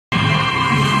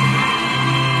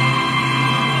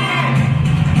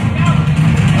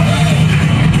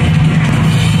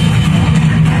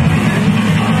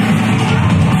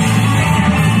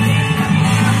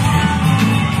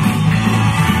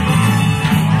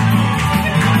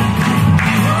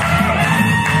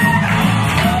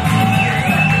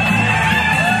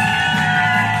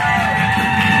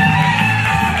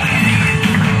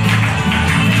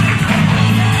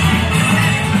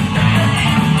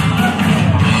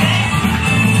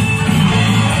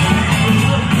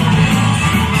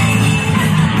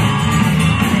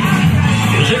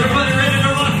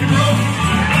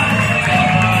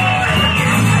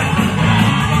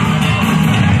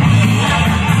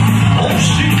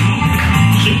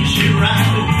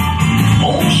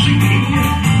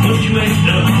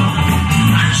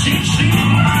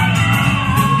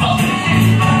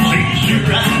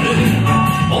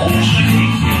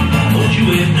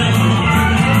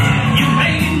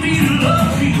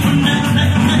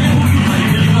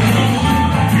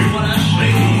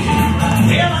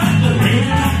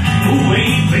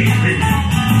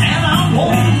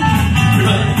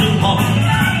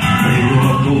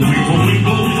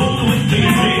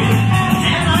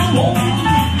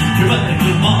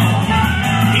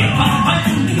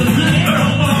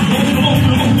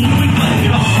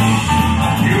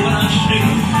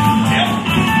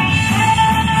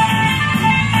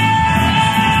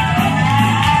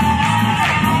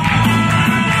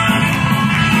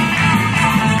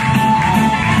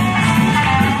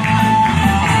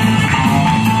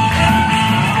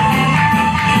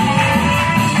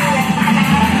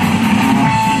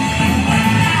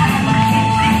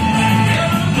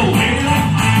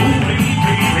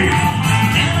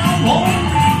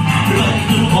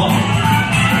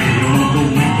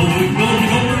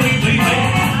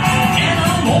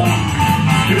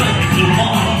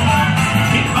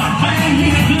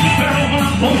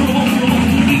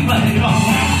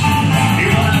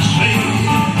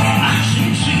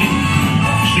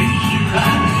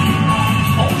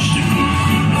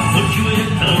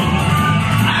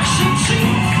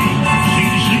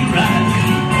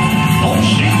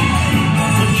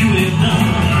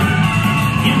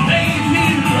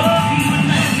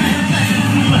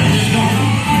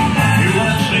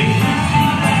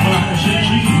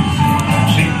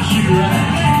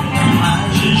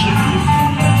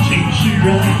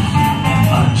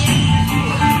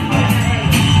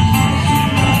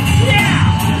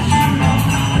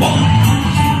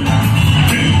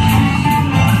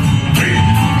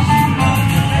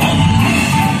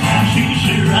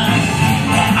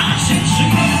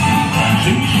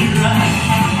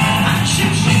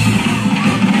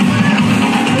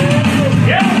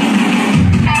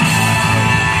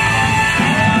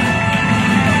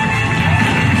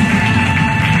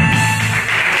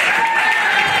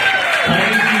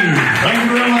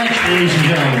ladies and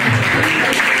gentlemen.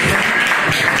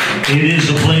 It is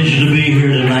a pleasure to be here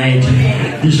tonight.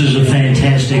 This is a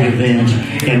fantastic event,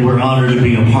 and we're honored to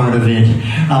be a part of it.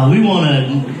 We want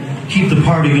to keep the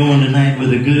party going tonight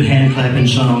with a good hand-clapping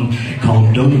song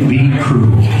called Don't Be Cruel.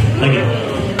 Look at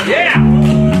it. Yeah!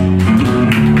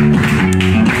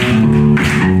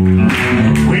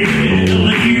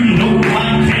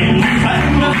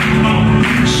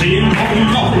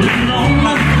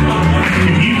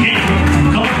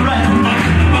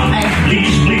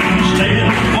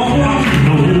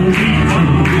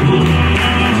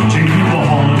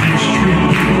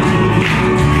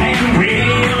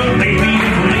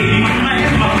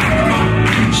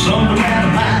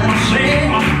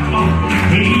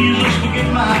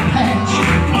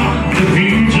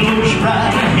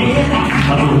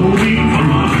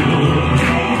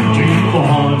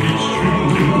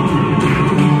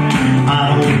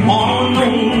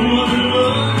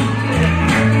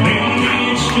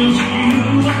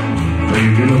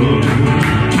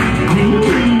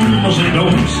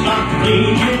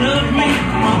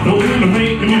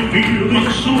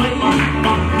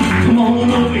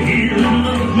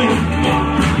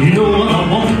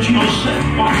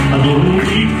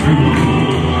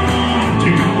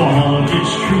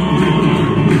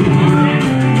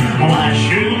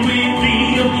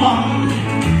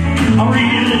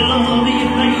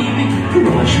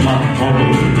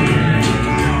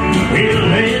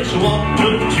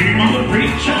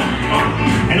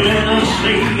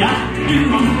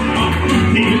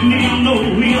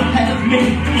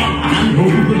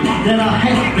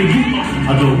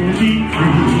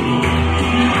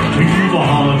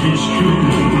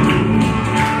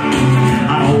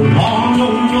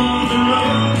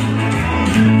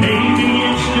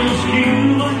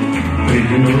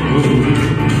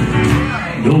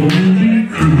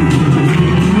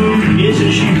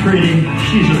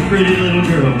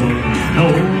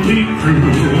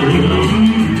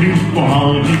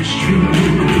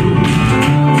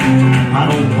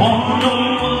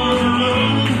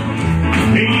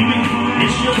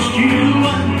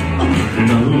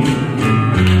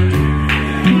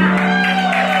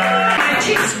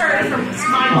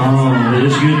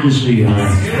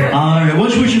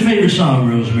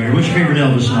 What's your favorite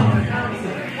Elvis song?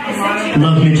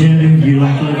 Love Me Tender. You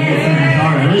like Love Me Tender?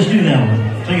 All right, let's do that one.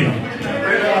 Take it on.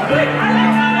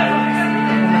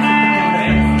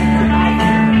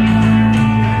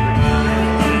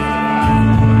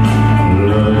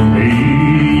 Love me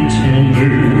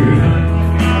tender,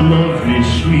 love me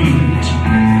sweet,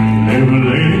 never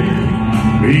let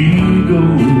me go.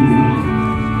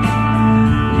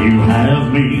 You have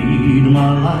made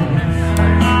my life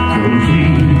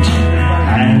complete,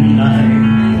 and I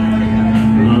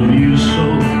love you so.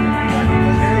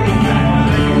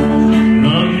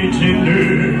 Love me tender,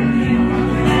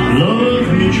 love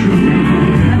me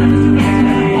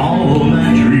true, all my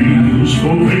dreams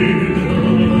fulfill.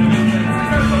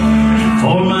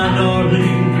 For my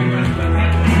darling,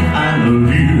 I love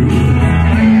you,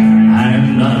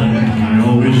 and I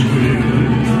always will.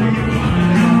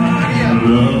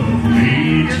 Love me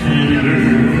tender,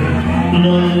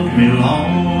 love me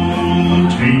long,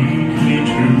 take me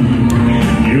to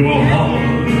your heart.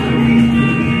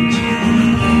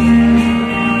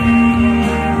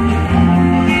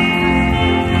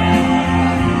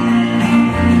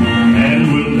 And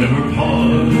we'll never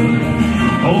part.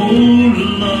 Oh,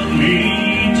 love me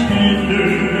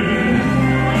tender,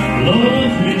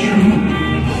 love me true,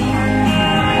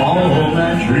 all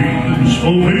my dreams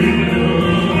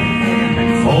fulfill.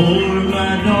 For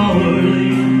my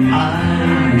darling, I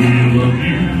will love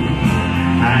you,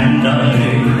 and I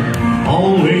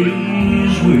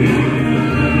always will.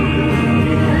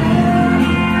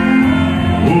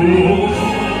 Oh.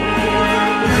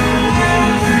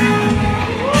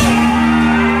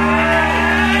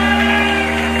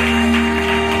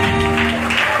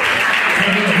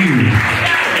 Thank you.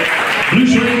 Blue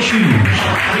suede shoes.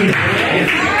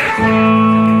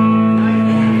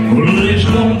 Well, there's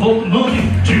one for money,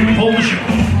 two for the show.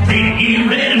 Ain't you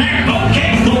ready now?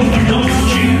 Okay, go, don't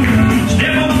you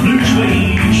step on the blue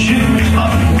suede shoes. Oh,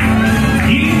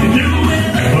 you can do it,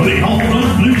 well, they all on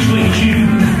blue suede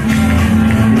shoes.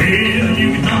 Well, you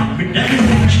can knock me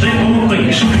down, step on my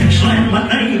face, slap my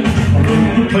name all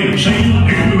over the place, and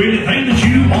do anything that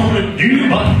you want to do.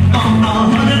 But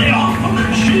honey, they all on the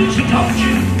shoes that taught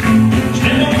you.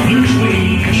 Step on the blue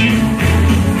suede shoes.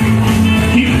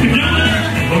 You can do it,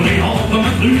 well, they all on the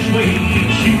blue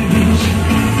suede shoes.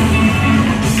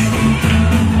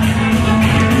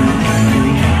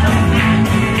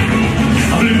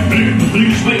 Blue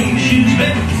suede shoes,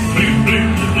 baby.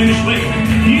 Blue suede.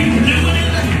 You can do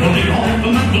it, well, they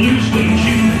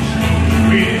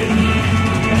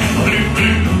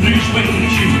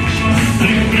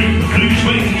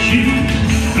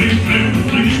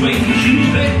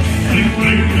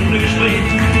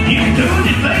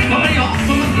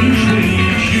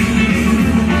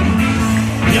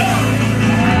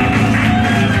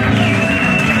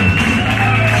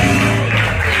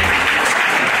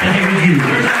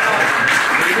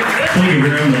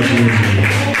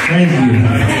Thank you.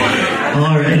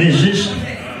 All right, is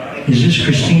this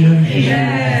Christina?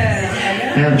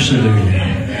 Yes. Absolutely.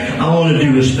 I want to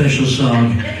do a special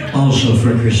song also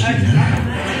for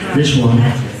Christina. This one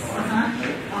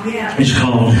is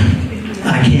called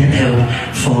I Can't Help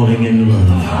Falling in Love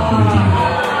with You.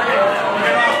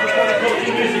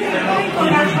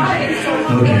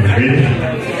 Okay, ready?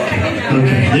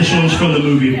 Okay, this one's from the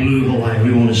movie Blue Hawaii.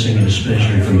 We want to sing it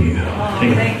especially for you.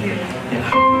 Thank you.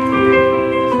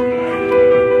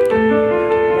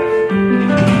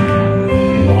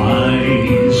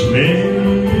 Wise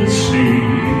men say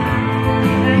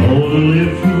all the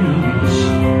little fools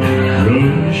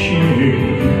run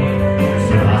shame,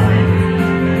 but I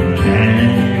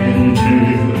can't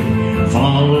help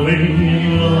falling in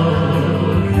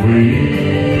love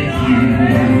with you.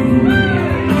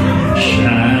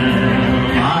 Shall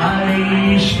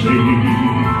I stay?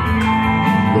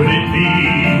 Would it be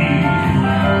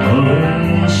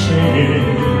unsaid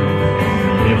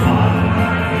if I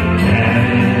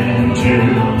can't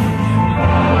help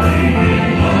falling in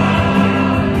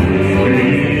love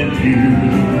with you?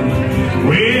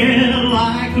 Well,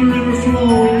 like the river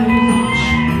flows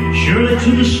surely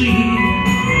to the sea,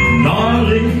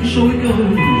 darling, so it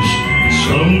goes.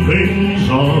 Some things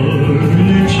are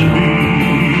meant to be.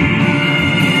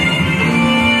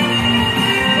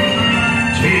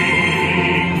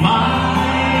 Take my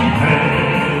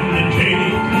hand and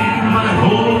take my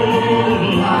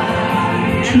whole life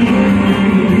too,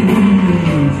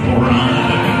 for I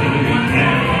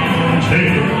can't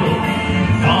help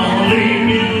falling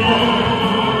in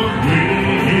love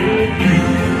with you.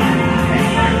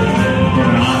 For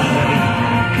I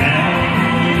can't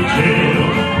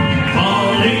help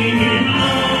falling in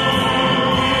love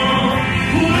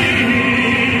with you.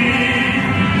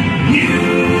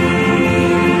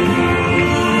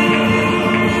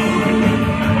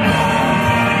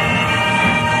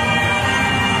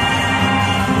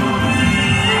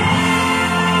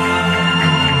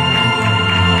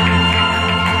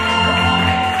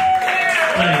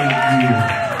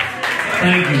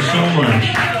 Thank you so much.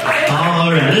 All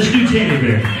right, let's do Teddy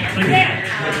Bear.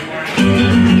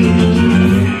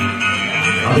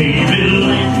 Baby,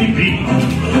 let me be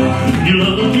your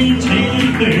loving Teddy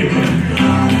Bear.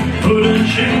 Put a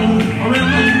chain around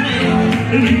my neck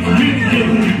and leave me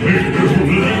anywhere.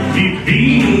 Let me be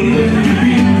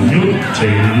your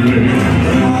Teddy Bear.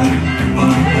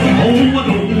 Oh, I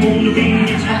don't want to be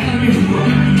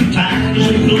tied as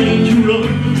a blade to run.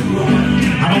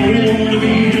 I don't want to be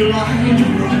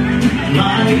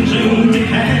lying to the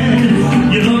can.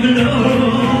 You love me,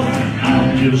 love. I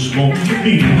just want to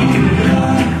be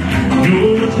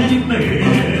your teddy bear.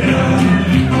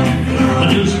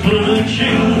 I just put a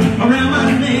chain around my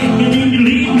neck and then you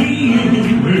leave me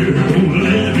anywhere.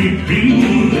 Let me be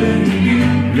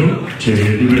your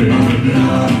teddy bear.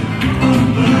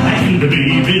 And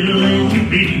baby, let me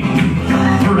be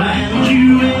around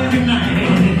you every night.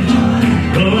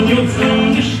 Run your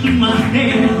fingers through my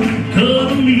hair,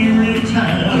 cover me real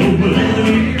tight. Oh, let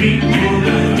me be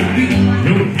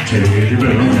your teddy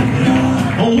bear.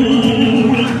 Oh,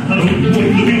 I don't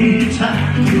want to be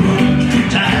tied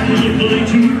as a play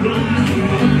to run.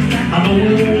 I don't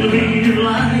want to be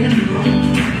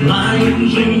lying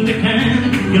in the can.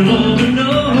 You love me, no.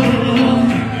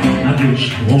 I just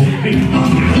want to be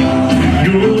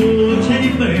your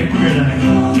teddy bear.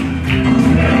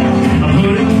 I'm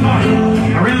putting heart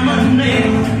around my neck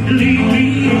and leave me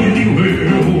anywhere.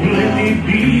 Oh, let me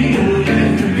be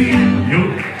your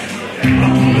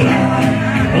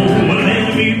oh, let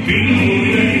me be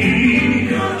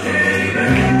your teddy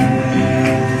bear.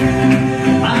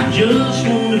 I just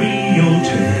want to be your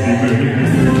teddy bear.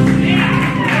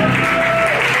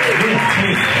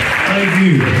 Thank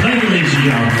you. Thank you, ladies and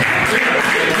gentlemen.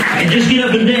 And just get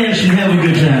up and dance and have a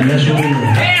good time. That's what we do.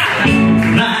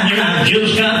 And I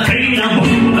just got paid. I'm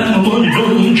hoping my money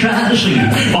don't try to see.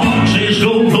 My heart says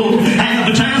go, go. Have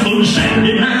a time for the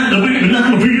Saturday night. The baby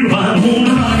night will feel fine. I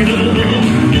wanna rock it up.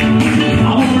 I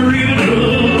wanna rip it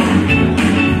up.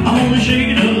 I wanna shake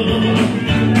it up.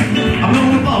 I'm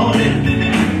gonna ball it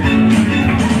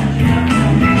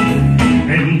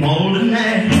and ball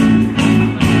tonight.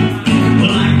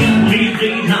 Well, I got leave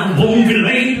date and I won't be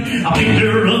late. I picked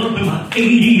her up in my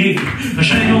 88. I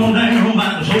sang on down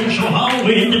by the social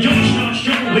hallway and the joint starts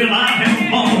showing. Well, I have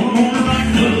fun. I'm gonna rock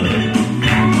it up.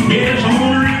 Yes, I'm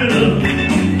gonna rip it up.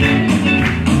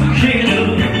 Shake it up.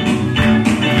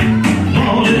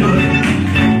 Ball it up.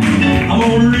 I'm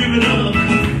gonna rip it up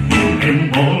and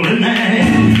ball it night.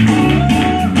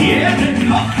 Yeah,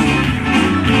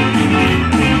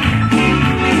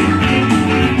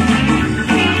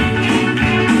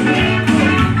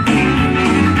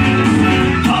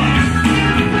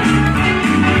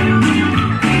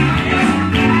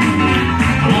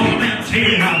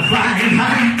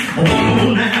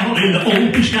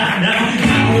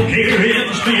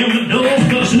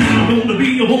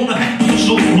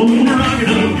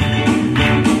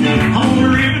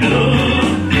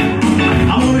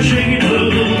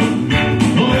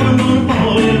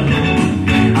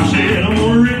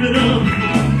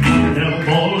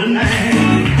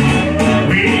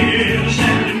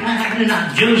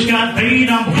 just got paid.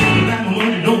 I'm holding back my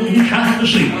money, don't try to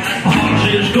see. My heart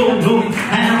says go, go,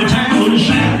 have a time with a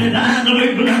Saturday night. The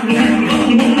baby, I'm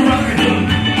gonna rock it up.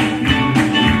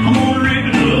 I'm gonna rip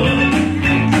it up.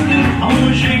 I'm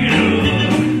gonna shake it up.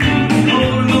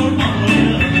 Oh, I'm gonna ball it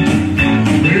up.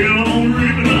 Well, I'm gonna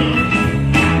rip it up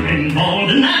and ball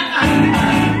tonight.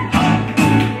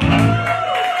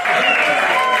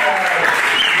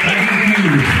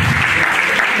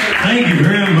 Thank you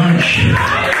very much.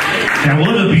 Now,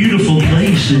 what a beautiful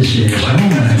place this is. Oh,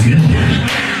 my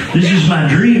goodness. This is my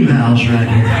dream house right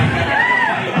here.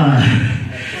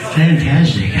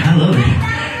 Fantastic. I love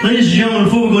it. Ladies and gentlemen,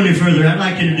 before we go any further, I'd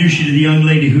like to introduce you to the young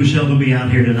lady who's helping me out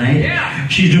here tonight. Yeah.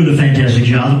 She's doing a fantastic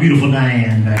job. The beautiful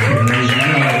Diane back here, ladies and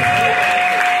gentlemen.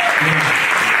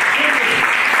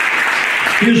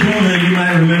 Here's one that you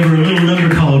might remember, a little number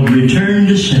called Return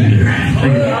to Sender.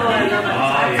 Take it.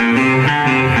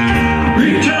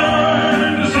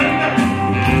 Return to sender.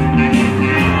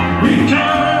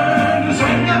 Return to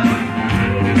sender.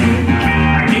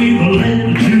 I gave a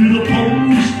letter to the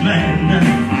postman.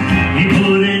 He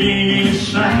put it in his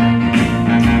sack.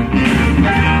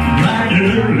 Bright and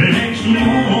early next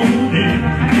morning,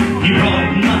 he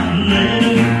brought my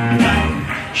letter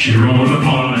back. She wrote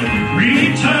upon it,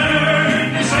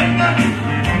 return to sender.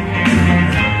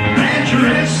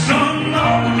 Address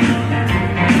unknown.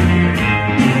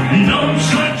 No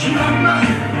such number.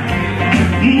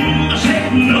 I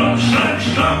said no such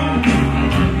song.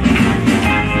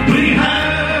 We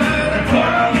had a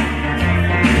quarrel,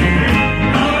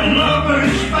 our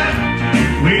lovers fight.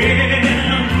 Well,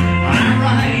 I'm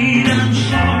right, I'm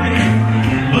sorry,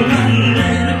 but my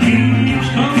letter keeps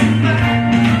coming back.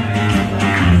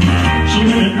 So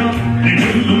when it dropped it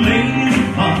in the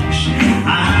mailbox, I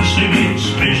sing it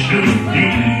special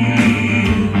deal.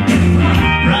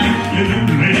 Right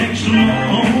the next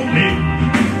morning,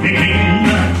 it came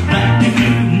right back to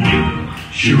me.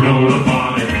 She wrote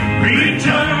upon it,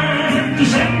 return to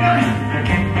sender.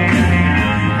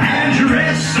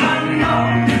 Address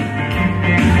unknown.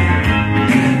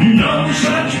 No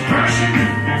such person.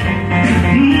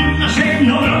 I said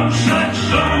no such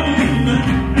song.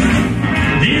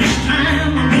 This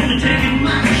time I'm gonna take it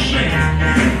myself.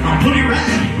 I'll put it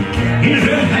right in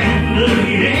her hand,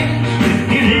 yes.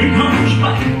 And here it comes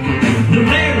back the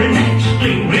very next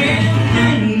day. Well,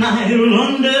 then I'll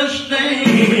understand.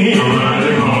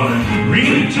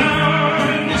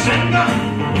 Return to sender.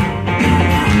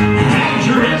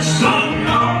 Address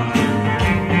unknown.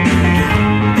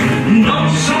 No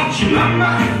such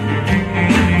number.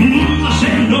 I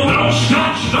said no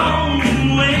such song.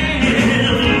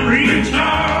 Well,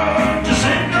 return to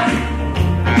sender.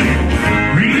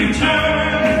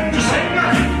 Return to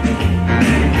sender.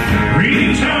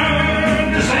 Return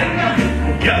to sender.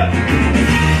 Yeah.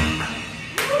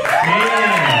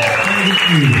 Thank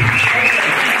you.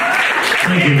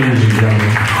 Thank you, ladies and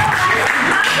gentlemen.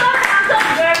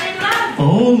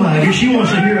 Oh my gosh, she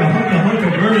wants to hear a hunk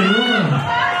of burning love.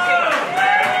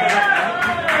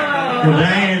 Well,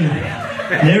 Diane,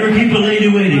 never keep a lady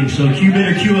waiting, so you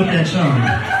better cue up that song.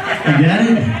 You got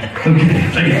it? Okay,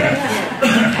 take it.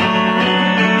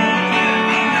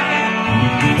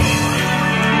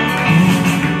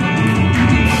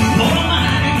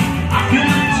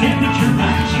 Temperature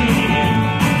rising,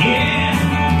 yeah,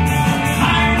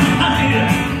 higher and higher,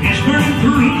 it's burning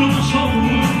through my soul.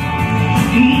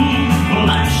 Well,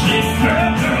 I said,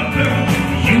 girl, girl, girl,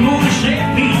 you gonna set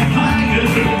me on fire,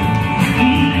 girl.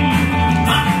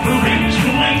 The rain's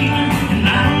flaming, and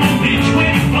I don't know which way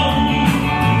to blow.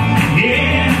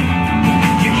 Yeah,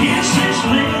 your kiss is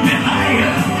lit.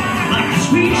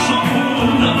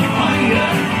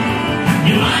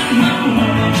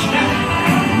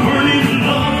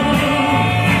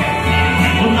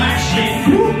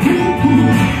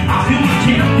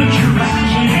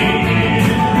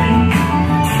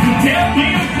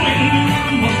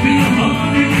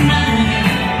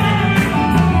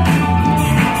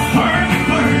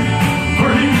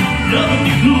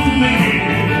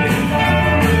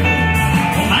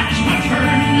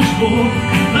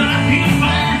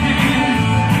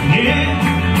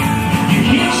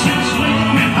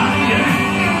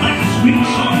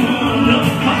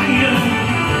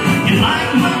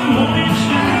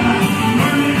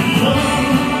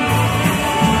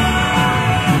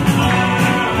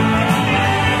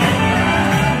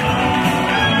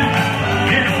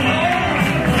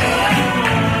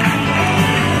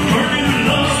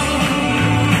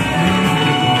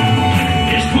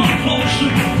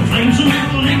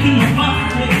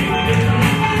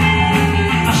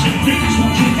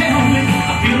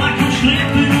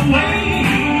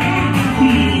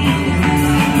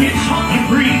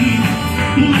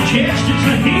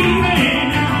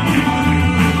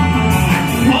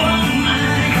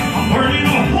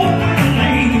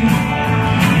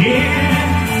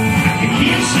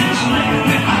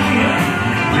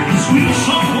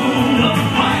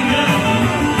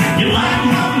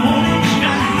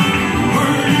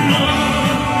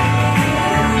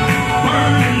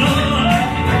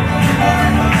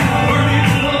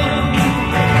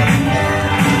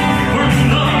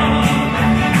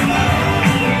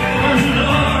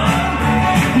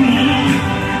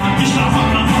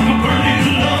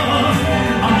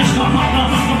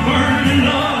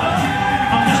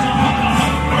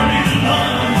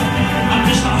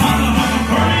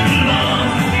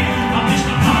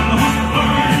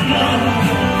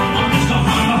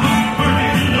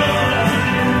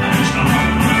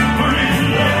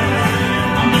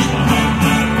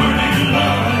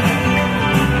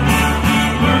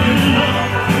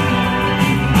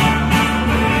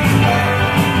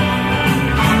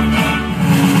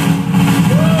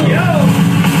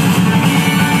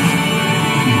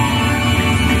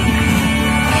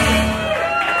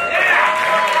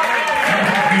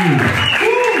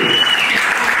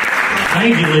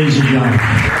 Thank you, ladies and gentlemen.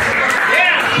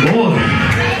 Boy,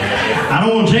 I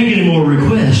don't want to take any more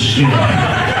requests.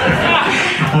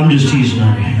 I'm just teasing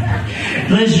on you.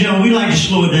 Ladies and gentlemen, we'd like to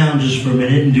slow it down just for a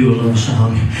minute and do a little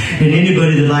song. And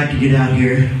anybody that'd like to get out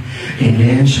here and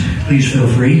dance, please feel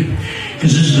free.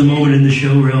 Because this is a moment in the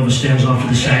show where Elvis stands off to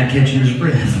the side catching his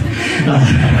breath.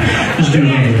 Let's do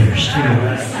Love Letters. Take it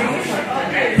away.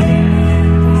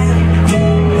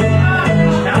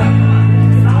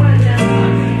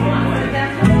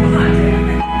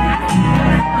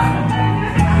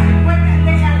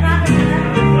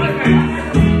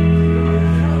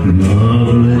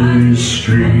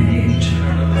 Straight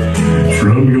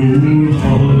from your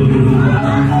heart.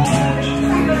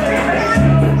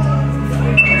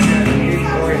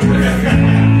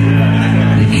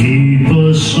 Keep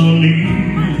us so near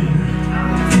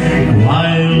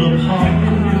while apart.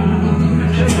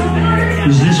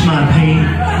 Is this my pain?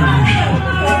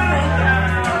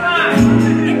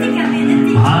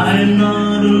 I'm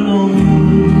not alone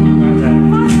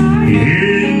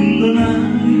in the night.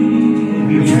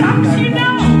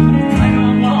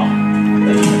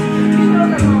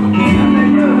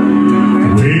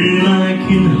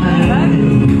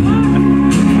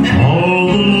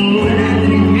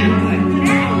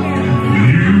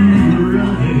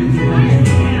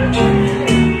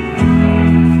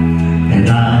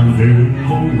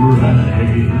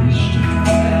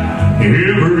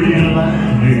 Every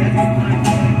line,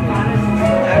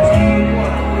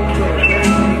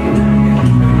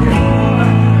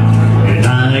 and I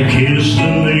kiss the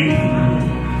name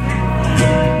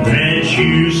that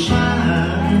you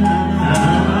sign,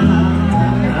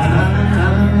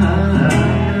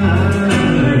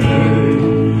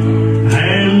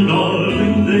 and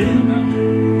darling, then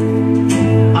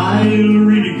I'll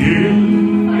read again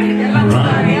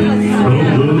right from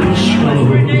the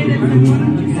start.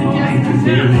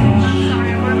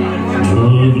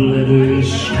 Love letters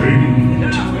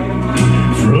straight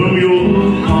from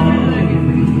your heart.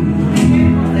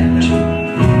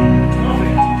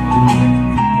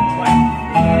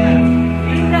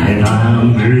 And I'm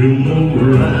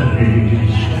memorized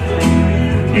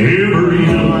every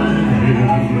line.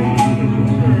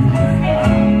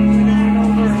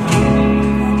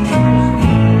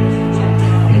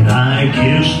 And I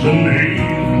kiss the name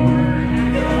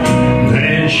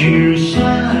that you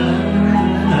sign.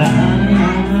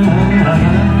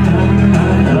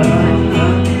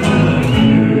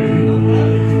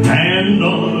 And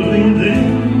darling, then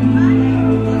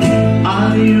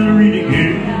I'll read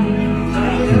again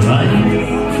right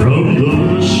from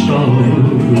the start.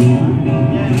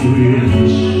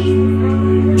 Yes,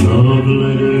 love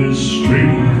letters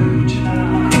straight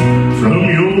from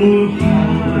your heart.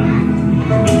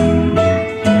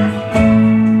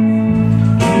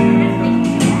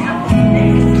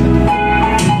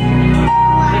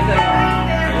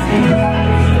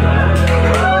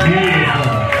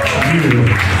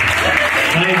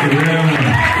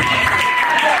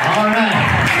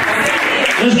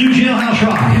 Let's do Jailhouse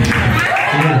Rock.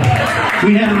 Yeah.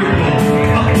 We have a request.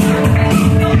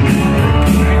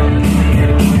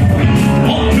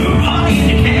 Want to party in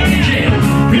the county jail.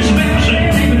 Respect said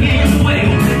they began to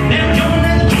wail. Now John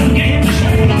and the two began to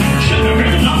smoke. Sugar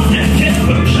and off that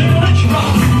checkbook. Sing let's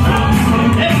rock.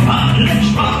 Everybody let's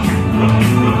rock.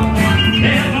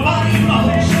 Everybody in the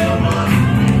whole cell block.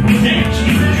 We dance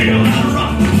to Jailhouse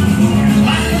Rock.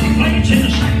 Like we play tenor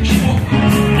saxophone.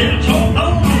 Little talk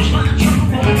on those lines.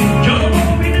 Joe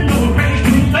won't be to know a praise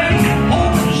to thing.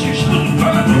 Over the 6 foot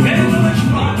purple, let's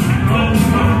rock.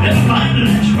 Let's find it,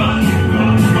 let's rock.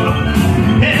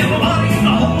 Everybody in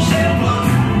the whole cell block.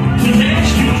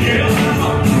 Next to Jailhouse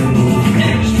Rock.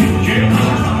 Next to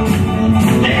Jailhouse Rock.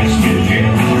 Next to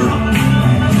Jailhouse Rock.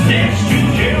 Next to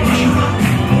Jailhouse Rock.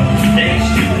 Next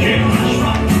to Jailhouse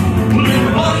Rock. Well,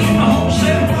 everybody in the whole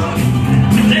cell block.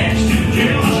 Next to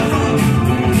Jailhouse Rock.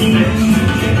 Next to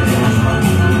Jailhouse Rock.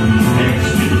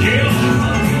 Next to Jailhouse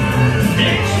Rock.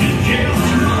 Next to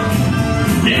Jailhouse Rock.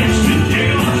 Next to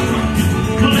Jailhouse Rock.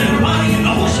 Well, everybody in the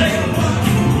whole cell block.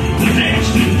 Next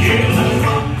to Jailhouse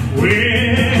Rock. Well,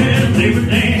 they were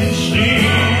dancing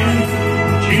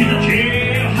to the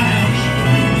jailhouse.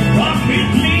 Rock with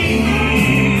me,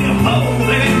 oh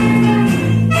baby.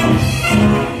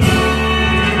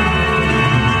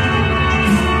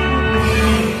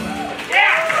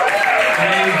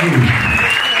 Thank you.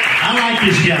 I like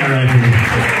this guy right here.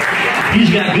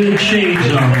 He's got good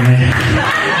shades on, man.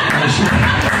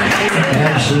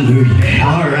 Absolutely.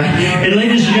 All right. And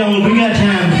ladies and gentlemen, we got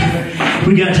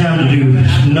time to do a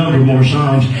number more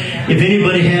songs. If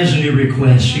anybody has any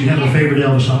requests, you have a favorite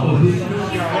Elvis song.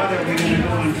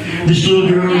 This little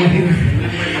girl right here.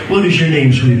 What is your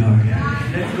name, sweetheart?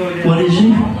 What is it?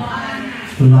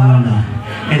 Lana.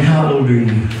 And how old are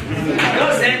you?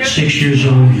 6 years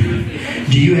old.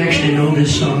 Do you actually know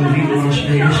this song, Viva Las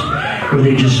Vegas? Or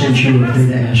they just sent you up there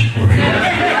to ask for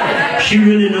it? She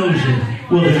really knows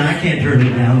it. Well, then I can't turn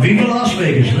it down. Viva Las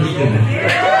Vegas. Let's do it.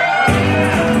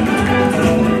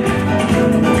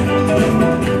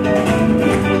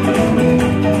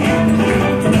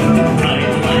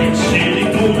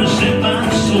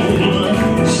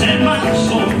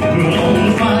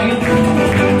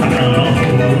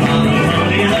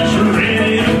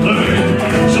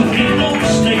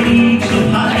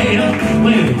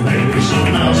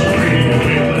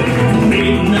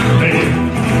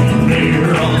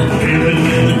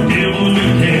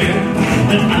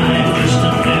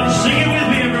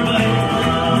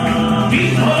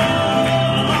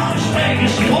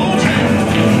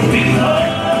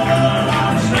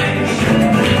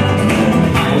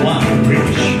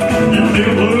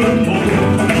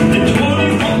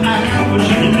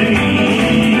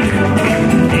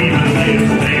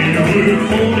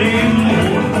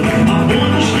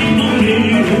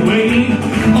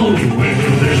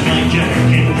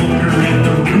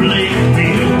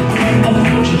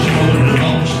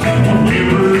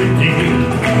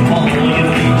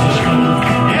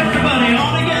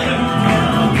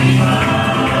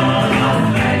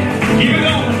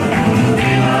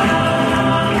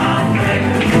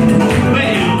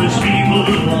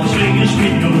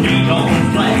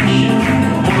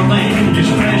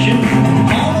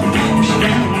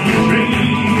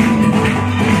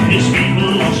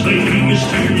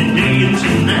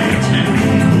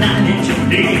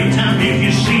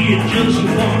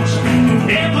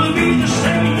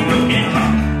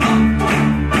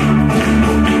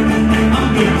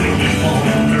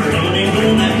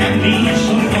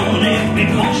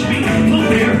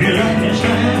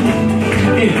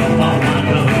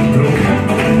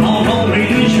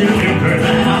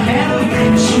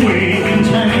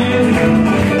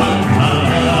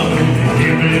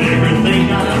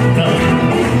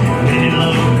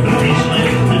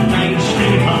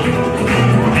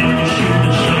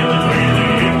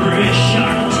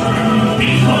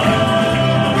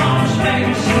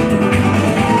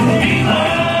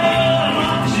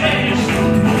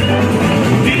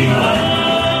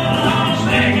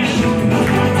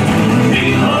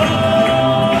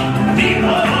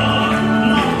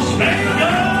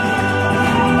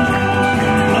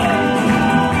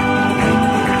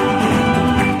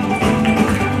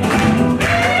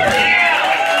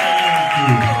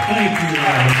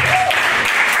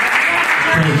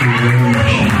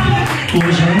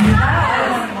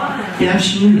 Yeah,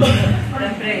 absolutely.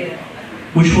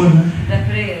 Which one? The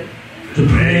prayer. The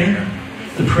prayer?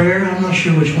 The prayer? I'm not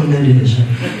sure which one that is.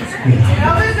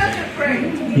 Elvis doesn't pray.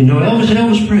 You know,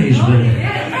 Elvis prays, but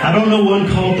I don't know one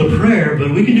called The Prayer, but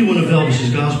we can do one of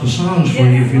Elvis's gospel songs for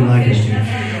you if you'd like us to.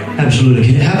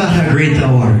 Absolutely. How about How Great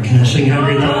Thou Art? Can I sing How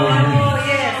Great Thou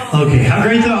Art? Okay, How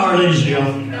Great Thou Art, ladies and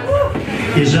gentlemen,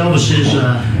 is Elvis's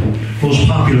most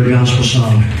popular gospel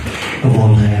song of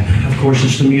all time. Of course,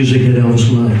 it's the music that Elvis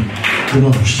loved the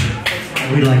most.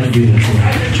 We'd like to do that for you.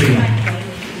 Check it out.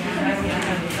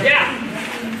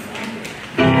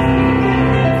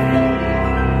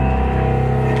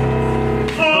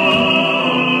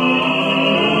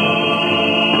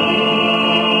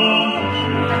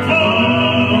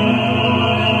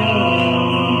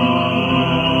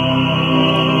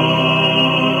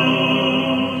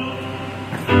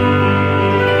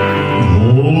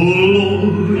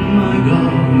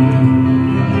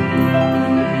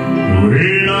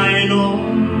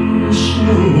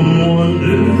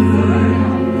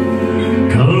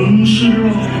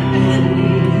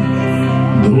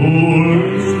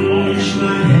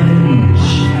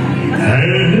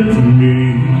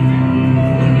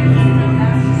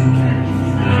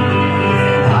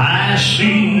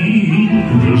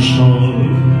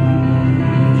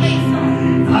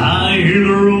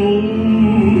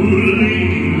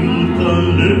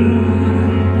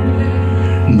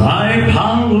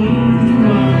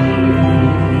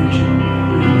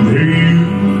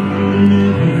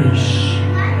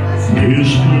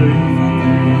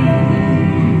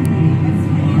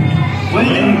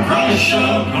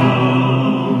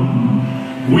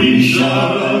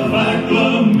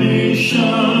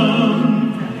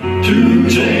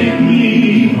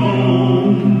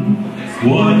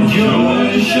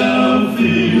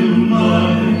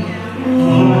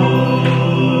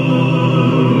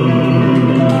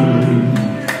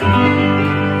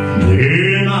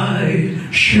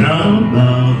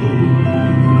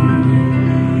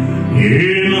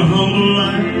 In humble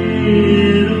adoration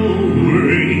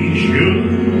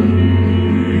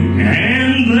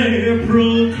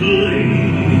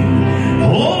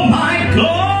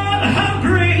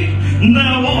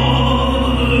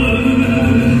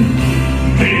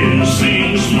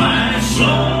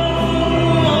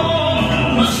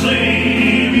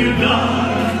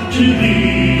to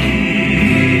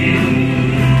thee.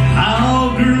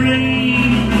 How great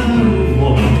thou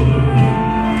art,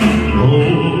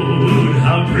 Lord,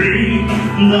 how great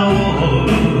thou art.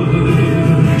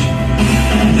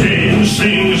 Then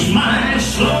sings my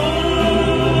soul,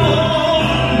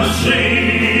 my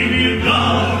Savior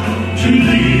God, to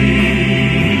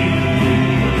thee.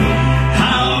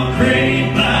 How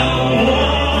great thou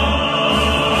art,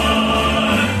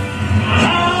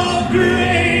 how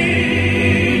great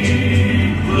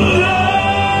thou art.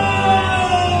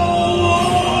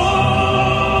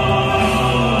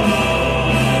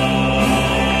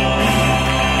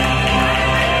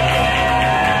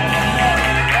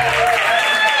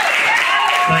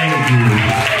 Thank you.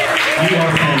 You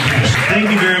are fantastic. Thank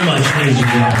you very much, ladies and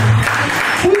gentlemen.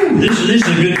 Whew, this is a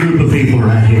good group of people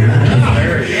right here.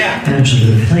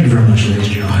 Absolutely. Thank you very much, ladies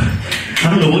and gentlemen. I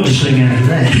don't know what to sing after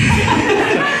that.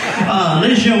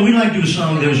 Ladies and gentlemen, we like to do a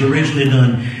song that was originally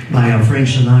done by Frank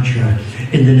Sinatra,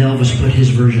 and then Elvis put his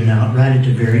version out right at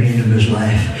the very end of his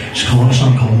life. It's called a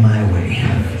song called My Way.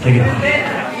 Take it out.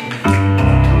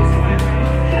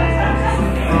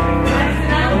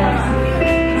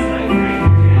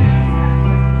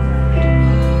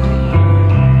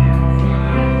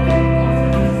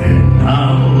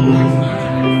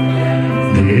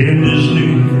 The end is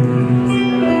near,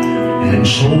 and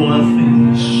so I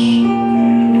face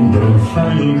the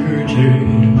final curtain,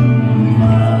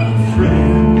 my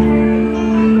friend.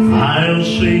 I'll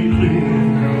say clear,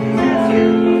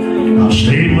 I'll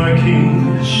state my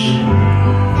case,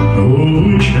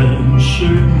 which I'm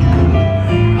certain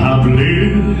I've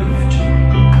lived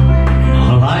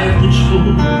a life that's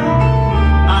full. I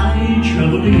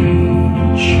traveled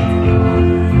each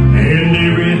and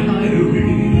every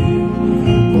highway,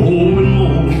 more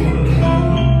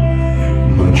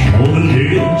than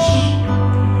this,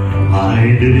 I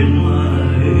did it my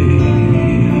way.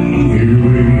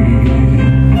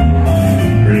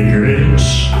 Regrets,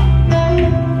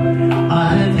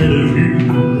 I've had a few,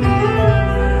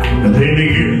 but then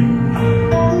again,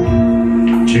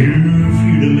 too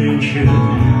few to mention.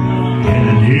 And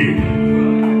I did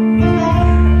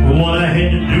what I had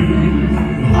to do.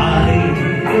 I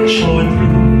saw it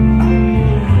through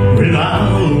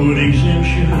without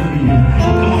exemption.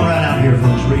 Come on right out here,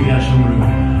 folks. We got some room.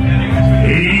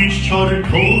 Each charted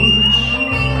course,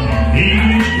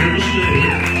 each river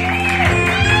step,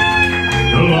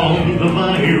 along the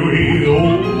byway,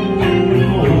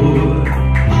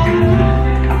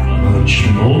 much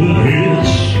more than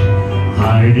this, I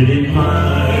did it my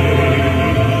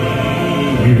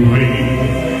way.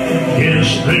 Yes,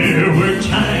 there were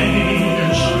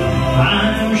times,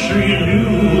 I'm sure you knew,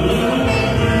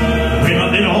 when I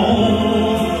did all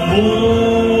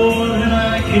more than I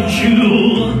could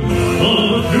chew.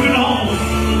 Oh, through it all,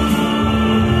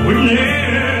 we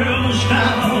never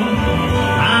stopped.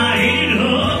 I ate it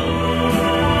up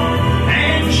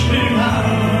and spit it out.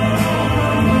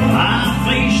 I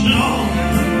faced it all,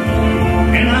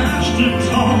 and I stood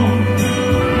tall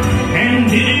and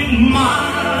did it my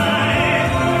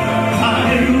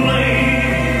way.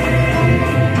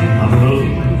 I've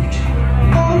loved,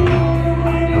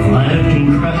 I've laughed and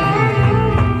cried,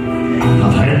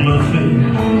 I've had my fill,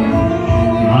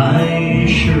 my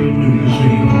share of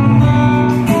losing,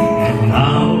 and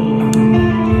now,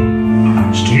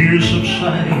 as tears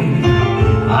subside,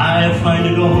 I find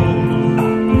it all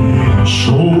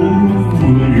so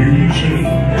amusing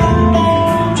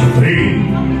to think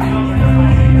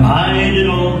I did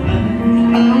all that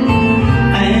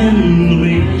and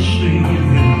made a scene,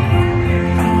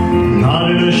 not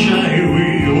in a shy way.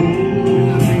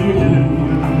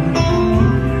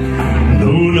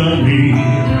 No, not me. I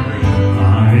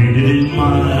did it my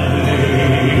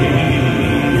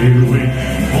way.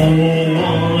 Oh,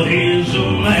 what is a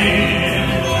man?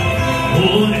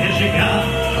 What has he got?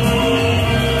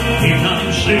 He not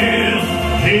himself,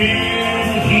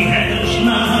 and he has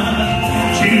not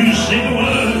to say the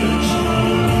words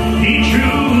he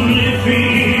truly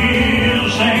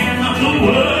feels, and not the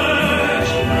words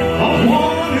of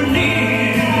one who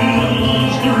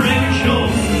kneels. The record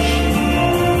shows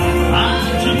I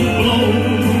took the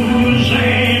blows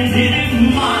and did it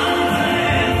my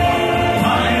way.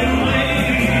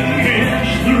 Yes,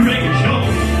 the record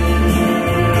shows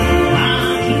I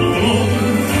took the blows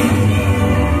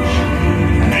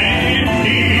and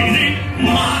did it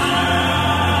my way.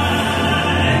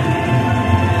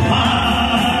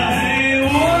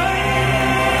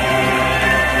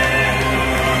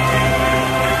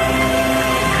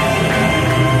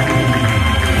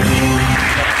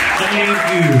 Thank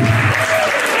you.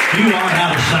 You are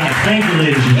out of sight. Thank you,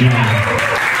 ladies and gentlemen.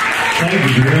 Thank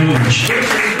you very much.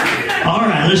 All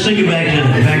right, let's take it back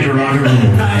to rock and roll.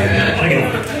 Take it.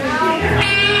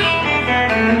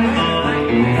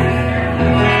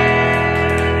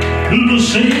 Little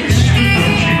sister,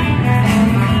 don't you?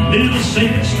 Little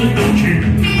sister, don't you?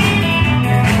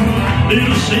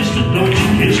 Little sister, don't you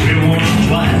kiss me once or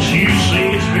twice? You say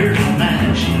it's very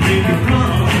nice and then you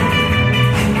run.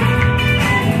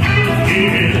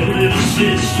 Yeah, little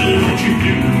sister, don't you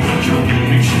do what your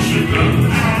big sister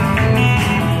does?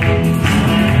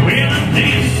 Well, I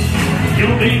did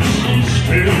your big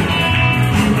sister.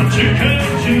 I took her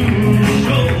to the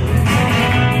show.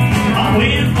 I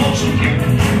went for some cake.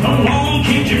 Along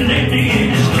came your lady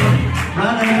and stuff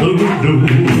right out the door.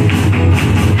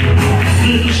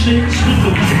 Little sister,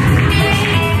 don't you?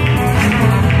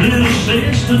 Little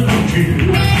sister, don't you?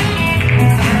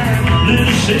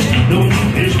 Little sister, don't you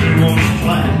kiss me once or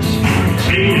twice?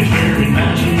 Say it's very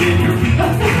nice and then you're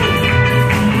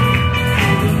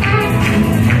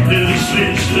little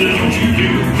sister, don't you do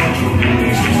what your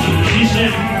big sister does?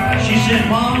 She said,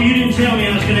 Mom, you didn't tell me I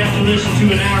was going to have to listen to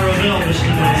an hour of Elvis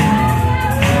today.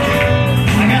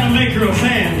 I got to make her a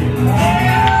fan.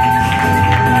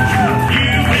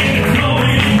 You make it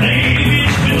growing, baby.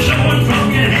 It's been showing from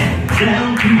your head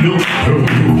down to your toe.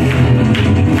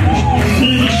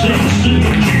 Little sister,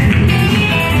 don't you?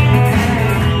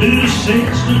 Little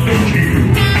sister, don't you?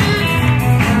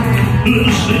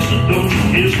 Little sister, don't you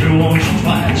kiss me once or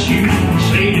twice? You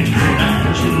say it's very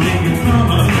nice and then you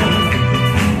promise.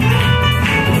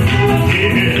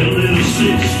 Yeah, little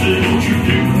sister, don't you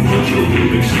do what your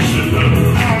big sister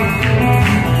does?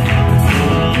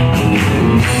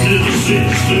 Little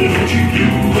sister, don't you do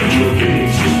what your big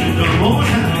sister does? One more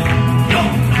time, go.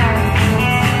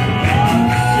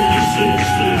 Little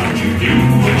sister, don't you do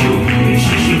what your big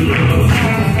sister does?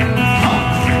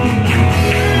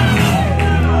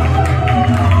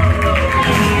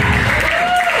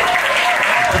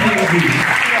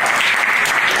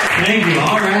 Thank you.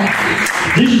 All right.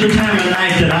 This is the time of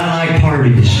night that I like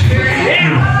parties. You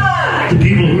know, the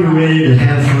people who are ready to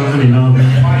have fun and all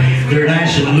that. They're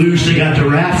nice and loose. They got the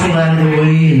raffle out of the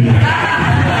way, and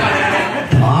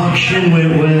the auction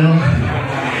went well.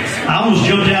 I almost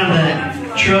jumped out of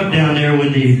that truck down there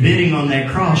when the bidding on that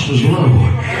cross was low.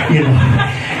 You know,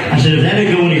 I said, if that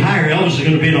didn't go any higher, Elvis is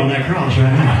going to bid on that cross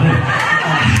right now.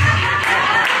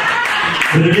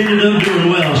 But it ended up doing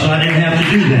well, so I didn't have to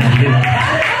do that. You know.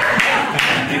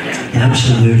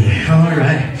 Absolutely. All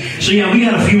right. So yeah, we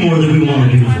got a few more that we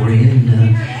want to do for you,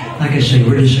 and like I say,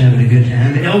 we're just having a good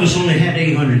time. Elvis only had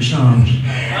 800 songs,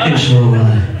 and so,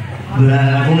 but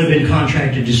I've only been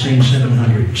contracted to sing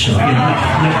 700. So you know,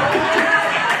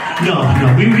 no,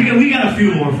 we got a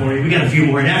few more for you. We got a few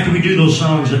more, and after we do those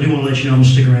songs, I do want to let you know I'm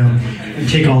gonna stick around and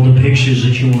take all the pictures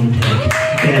that you want to take.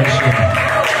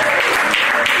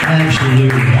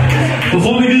 Absolutely.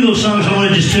 Before we do those songs, I want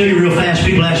to just tell you real fast,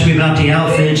 people ask me about the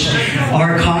outfits.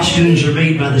 Our costumes are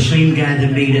made by the same guy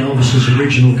that made Elvis's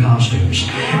original costumes.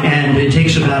 And it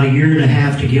takes about 1.5 years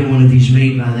to get one of these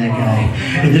made by that guy.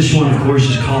 And this one, of course,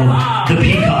 is called the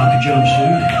Peacock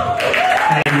jumpsuit.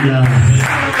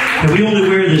 And we only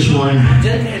wear this one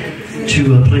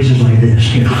to places like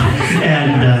this, you know,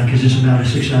 and because it's about a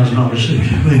 $6,000 suit.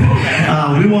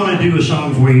 We want to do a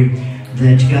song for you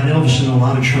that got Elvis in a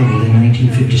lot of trouble in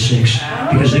 1956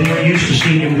 because they weren't used to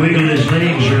seeing him wiggle his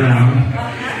legs around,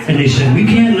 and they said, we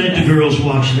can't let the girls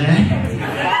watch that,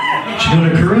 it's going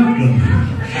to corrupt them.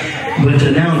 But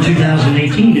now in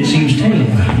 2018 it seems tame.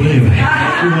 But anyway,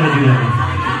 we want to do that.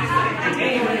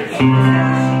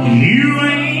 You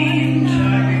ain't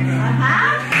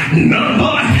none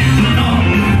but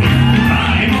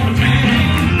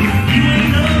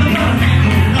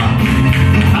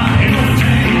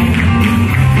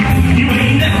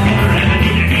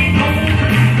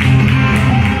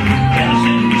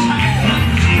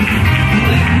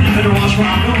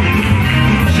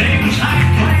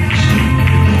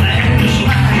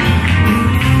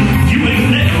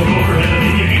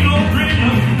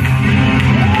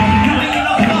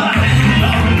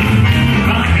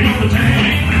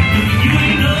You ain't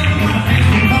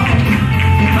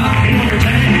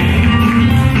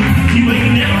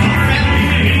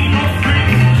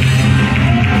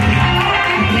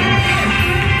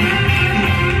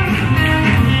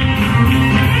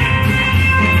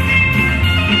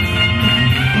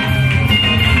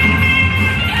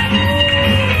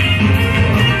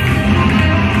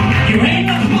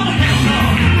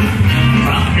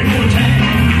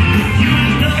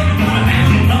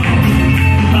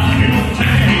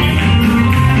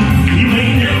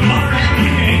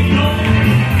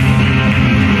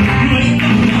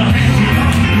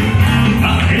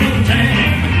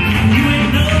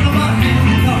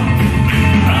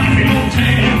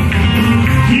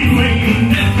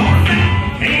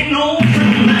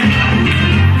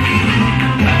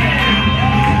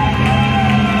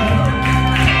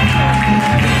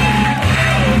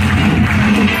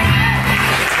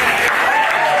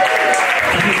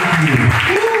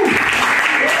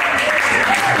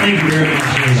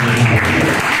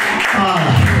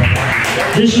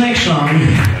This next song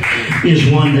is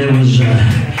one that was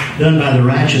done by the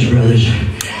Righteous Brothers,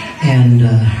 and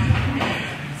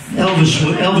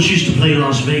Elvis used to play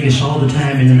Las Vegas all the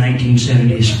time in the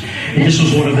 1970s, and this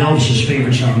was one of Elvis's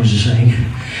favorite songs to sing.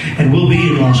 And we'll be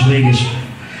in Las Vegas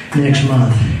next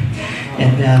month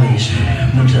at Bally's.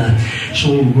 But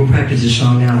so we'll practice this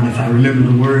song now, and if I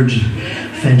remember the words,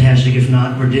 fantastic. If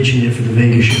not, we're ditching it for the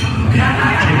Vegas show. Okay?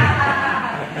 Take it.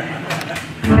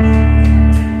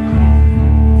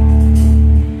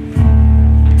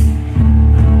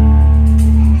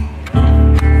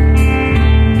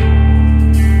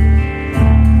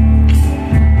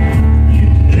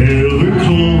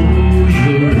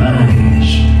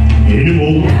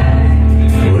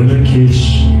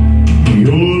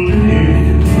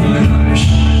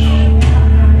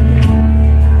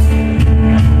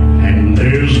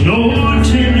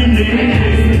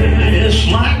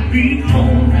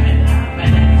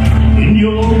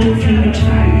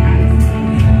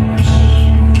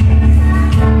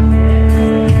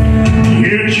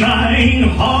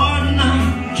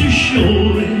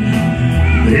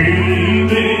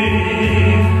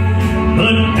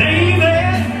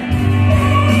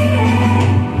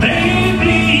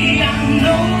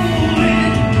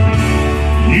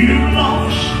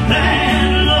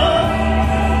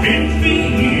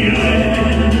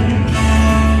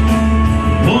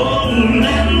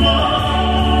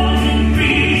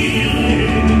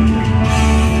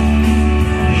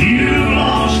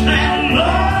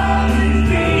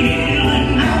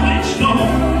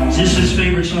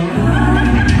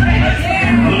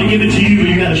 Give it to you, but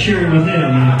you got to share it with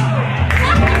them.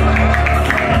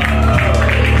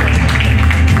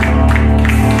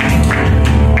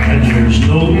 And there's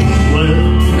no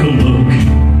welcome look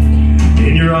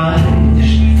in your eyes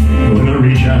when I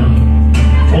reach out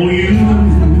for you.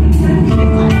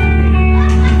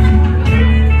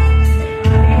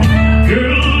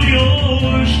 Girl,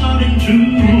 you're starting to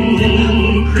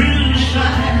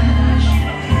criticize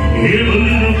every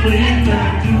little thing I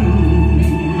do.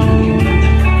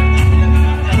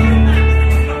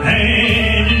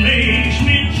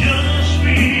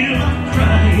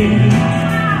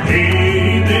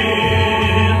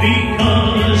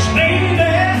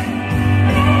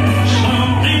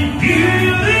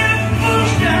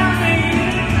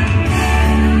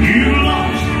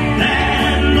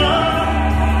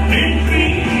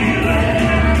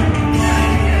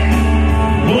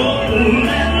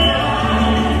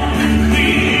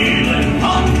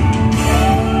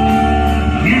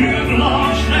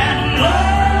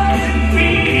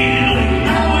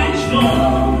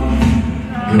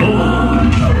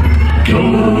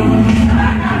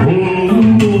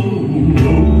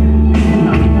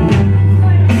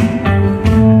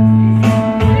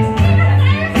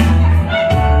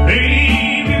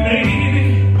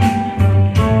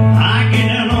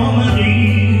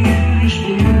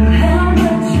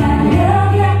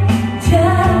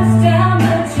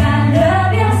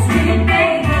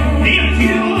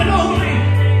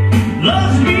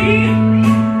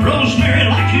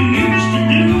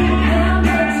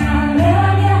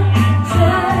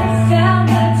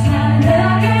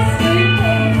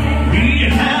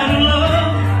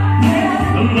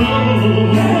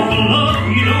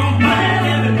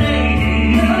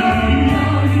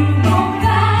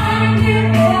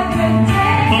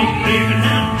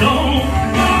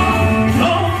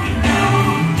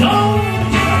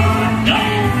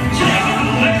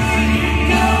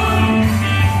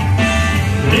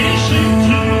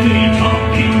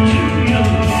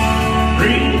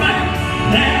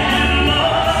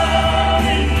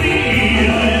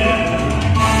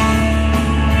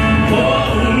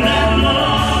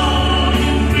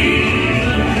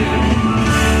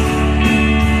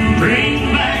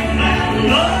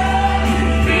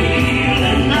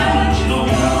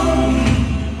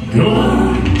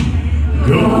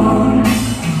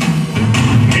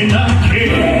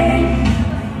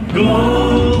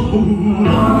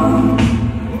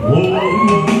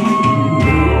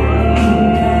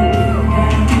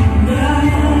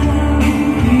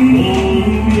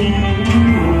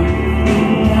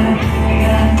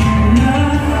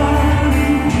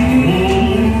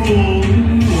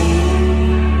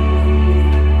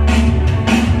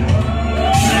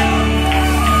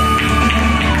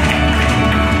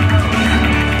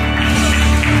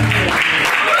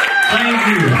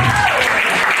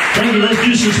 Let's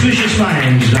do Suspicious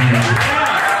Minds.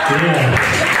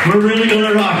 Yeah, we're really going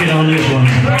to rock it on this one.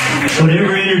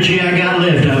 Whatever energy I got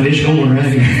left, I'm just going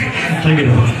right here. Take it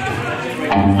off.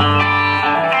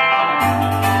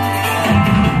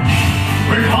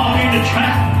 We're caught in a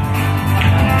trap.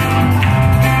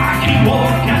 I keep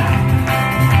walking.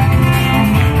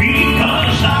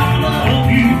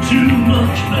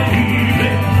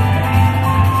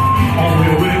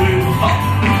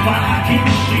 I can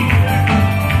see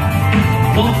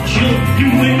what you're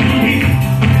doing here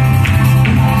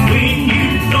when you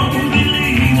don't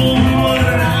believe a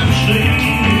word I'm saying.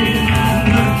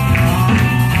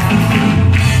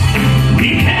 We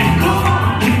can't go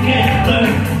on together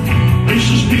with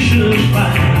suspicious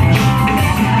minds,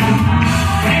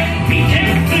 and we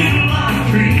can't fill our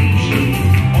dreams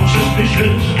on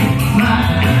suspicious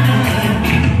minds.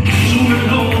 So we're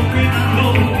going to go.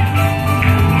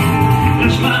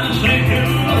 Let's find a second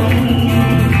low.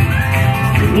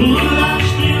 Will I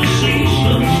still see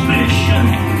suspicion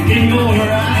in your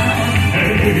eyes?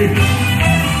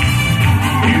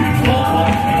 You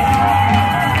walk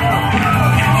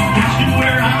to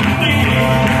where I've been.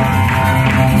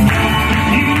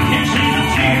 You can see the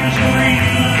tears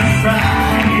streaming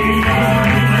crying.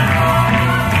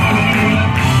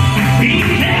 We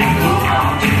can't go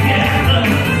on together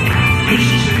with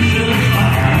suspicious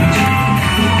minds.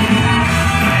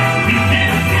 We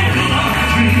can't fill our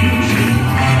dreams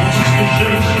on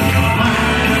suspicious minds.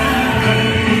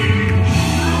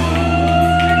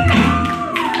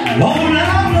 Won't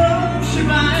our love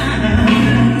survive?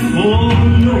 Oh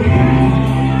no.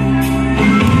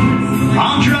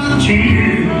 I'll dry the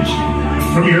tears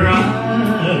from your eyes.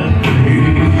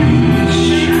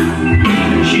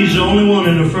 She's the only one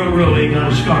in the front row ain't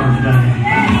got a scarf tonight.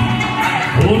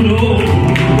 Oh no.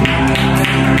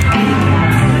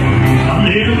 I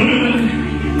never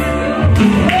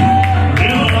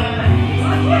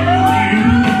like you.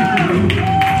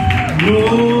 No.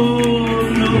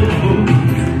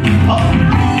 Oh,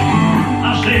 I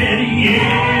said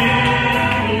yeah.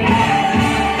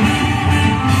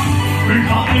 We're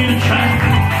caught in a trap.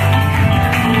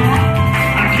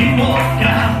 I can't walk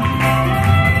out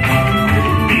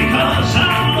because I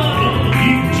love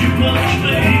you too much,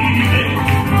 baby.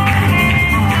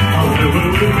 Oh,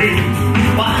 baby,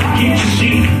 why can't you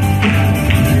see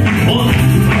what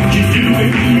you do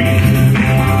with me?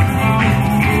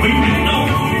 When you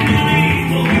don't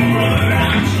believe a word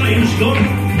I'm saying, go.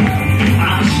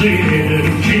 I said,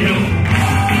 Jill.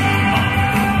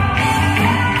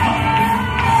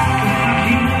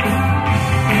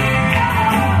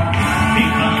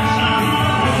 Because I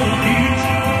love you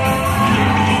too.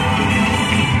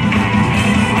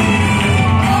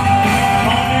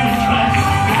 Caught in a trap.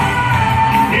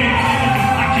 Yeah,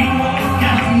 I can't walk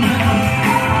out now.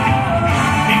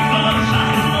 Because I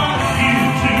love you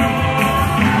too.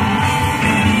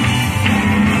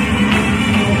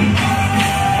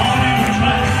 Caught in a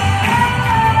trap.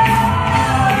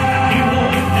 Can't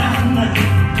walk out now.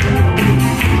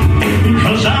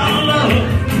 Because I love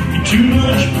you too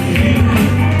much, baby.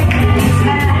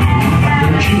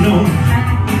 Don't you know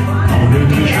I'm in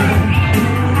the trap?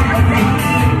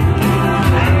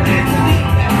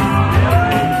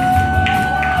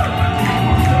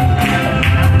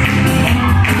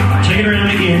 Take it around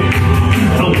again.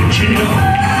 Don't you know?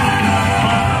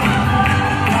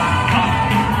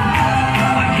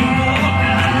 I can't walk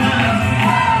out now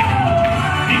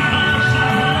because I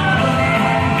love you.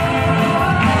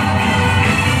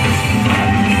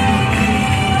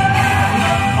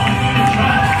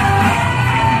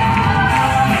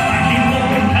 I can't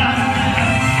walk out now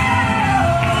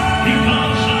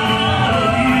because I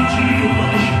love you too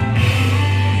much,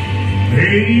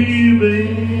 baby.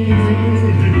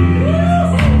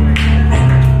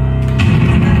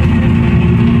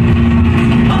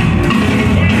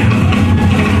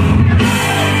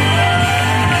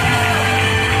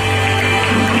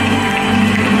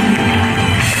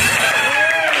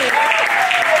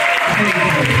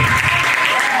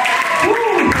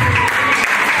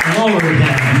 Lord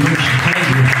have mercy. Thank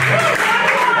you.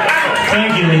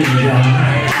 Thank you, ladies and gentlemen.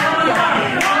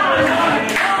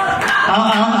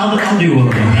 I'll do one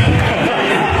more.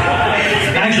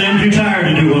 Actually, I'm too tired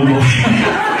to do one more.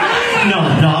 No,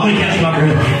 I'm going to catch my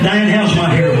breath. Diane, how's my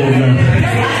hair holding up?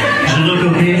 Does it look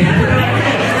okay?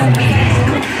 Okay.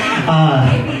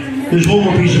 There's one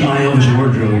more piece of my Elvis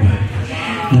wardrobe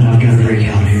that I've got to break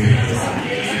out here.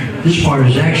 This part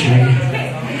is actually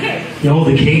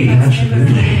the cave,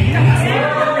 absolutely.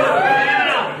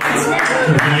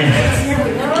 Okay.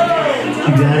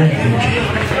 You got it?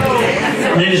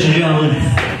 Okay. Ladies and gentlemen,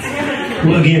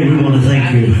 well, again, we want to thank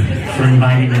you for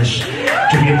inviting us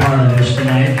to be a part of this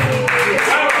tonight.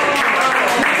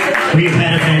 We've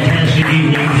had a fantastic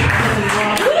evening.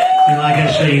 And like I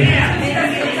say,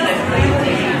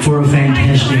 for a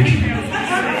fantastic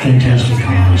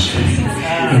cause.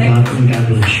 And God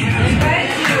bless you.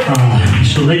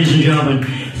 So ladies and gentlemen,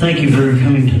 thank you for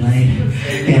coming tonight.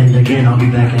 And again, I'll be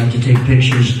back out to take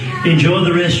pictures. Enjoy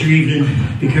the rest of your evening.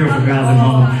 Be careful driving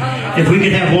home. If we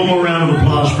could have one more round of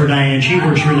applause for Diane. She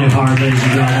works really hard, ladies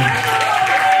and gentlemen.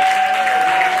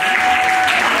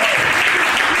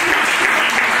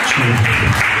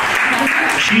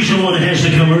 She's the one that has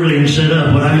to come early and set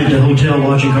up when I'm at the hotel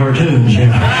watching cartoons.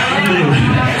 Yeah.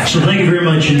 Anyway, so thank you very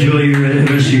much. Enjoy your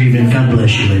rest of your evening. God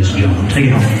bless you, ladies and gentlemen. Take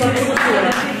it home.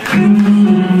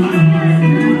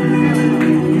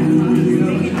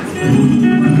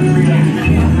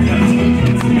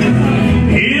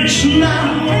 It's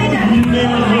now or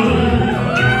never.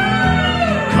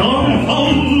 Come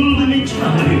hold me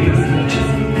tight.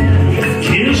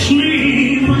 Kiss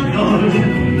me, my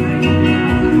darling.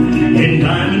 In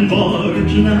Diamond Bar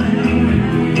tonight.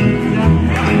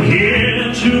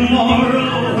 Yeah,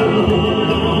 tomorrow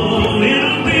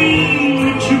it'll be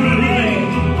too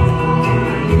late.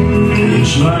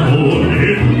 It's my whole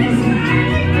head,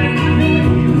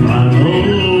 my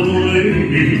whole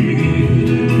lady.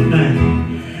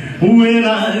 When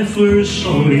I first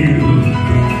saw you,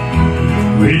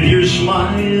 with your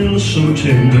smile so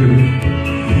tender,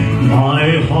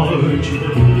 my heart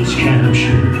was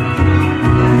captured.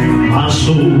 My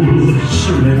soul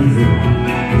surrendered.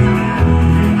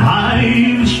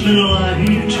 I've spent a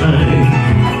lifetime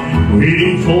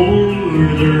waiting for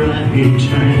the right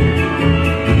time.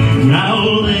 Now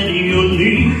that you're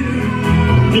near,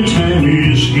 the time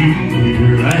is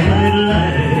here at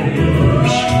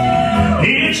last.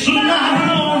 It's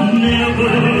now or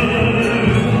never.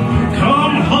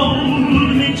 Come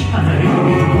hold me tight.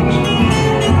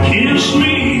 Kiss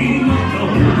me,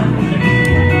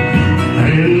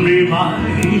 and be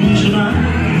mine tonight.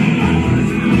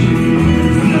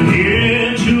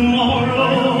 Yeah,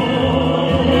 tomorrow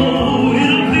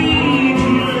it'll be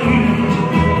too late.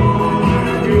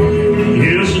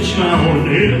 Yes, it's now or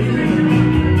never.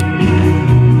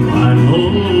 My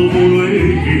love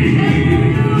lady.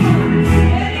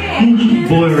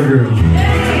 Boy or girl?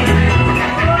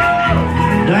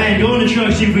 Diane, go in the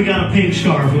truck, see if we got a pink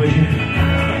scarf, would you?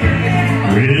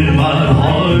 With my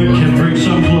heart can bring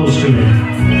some close to it.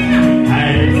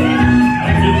 And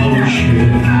devotion.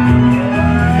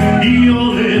 Your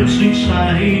lips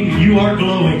inside. You are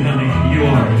glowing, honey. You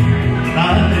are.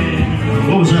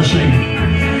 What was I saying?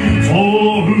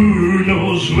 For who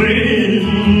knows when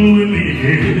we'll be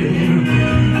here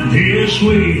this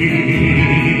way